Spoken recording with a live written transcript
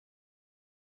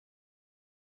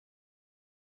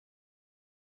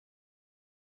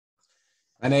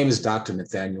My name is Dr.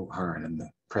 Nathanial Hearne. I'm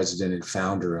the president and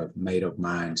founder of Made Up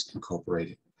Minds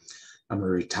Incorporated. I'm a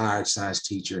retired science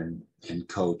teacher and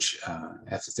coach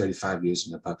after 35 years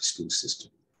in the public school system.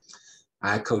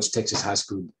 I coached Texas high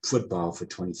school football for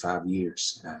 25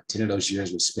 years. 10 of those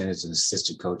years was spent as an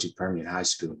assistant coach at Permian High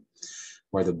School,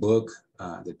 where the book,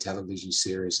 the television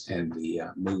series, and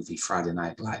the movie Friday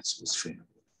Night Lights was filmed.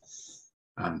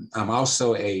 I'm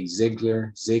also a Zig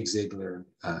Ziglar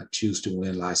Choose to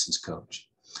Win licensed coach.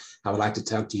 I would like to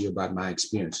talk to you about my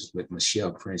experiences with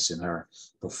Michelle Prince and her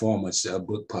performance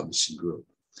book publishing group.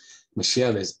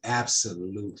 Michelle is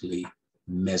absolutely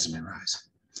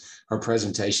mesmerizing. Her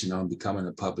presentation on becoming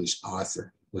a published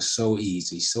author was so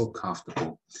easy, so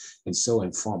comfortable, and so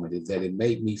informative that it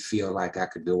made me feel like I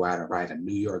could go out and write a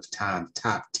New York Times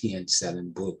top 10 selling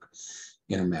book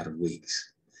in a matter of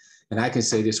weeks. And I can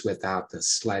say this without the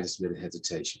slightest bit of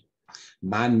hesitation.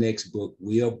 My next book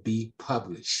will be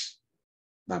published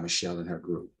by Michelle and her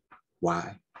group.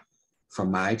 Why?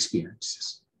 From my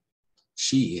experiences,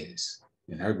 she is,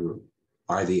 and her group,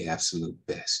 are the absolute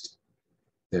best.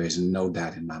 There is no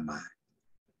doubt in my mind.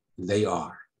 They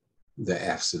are the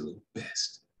absolute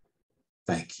best.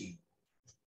 Thank you.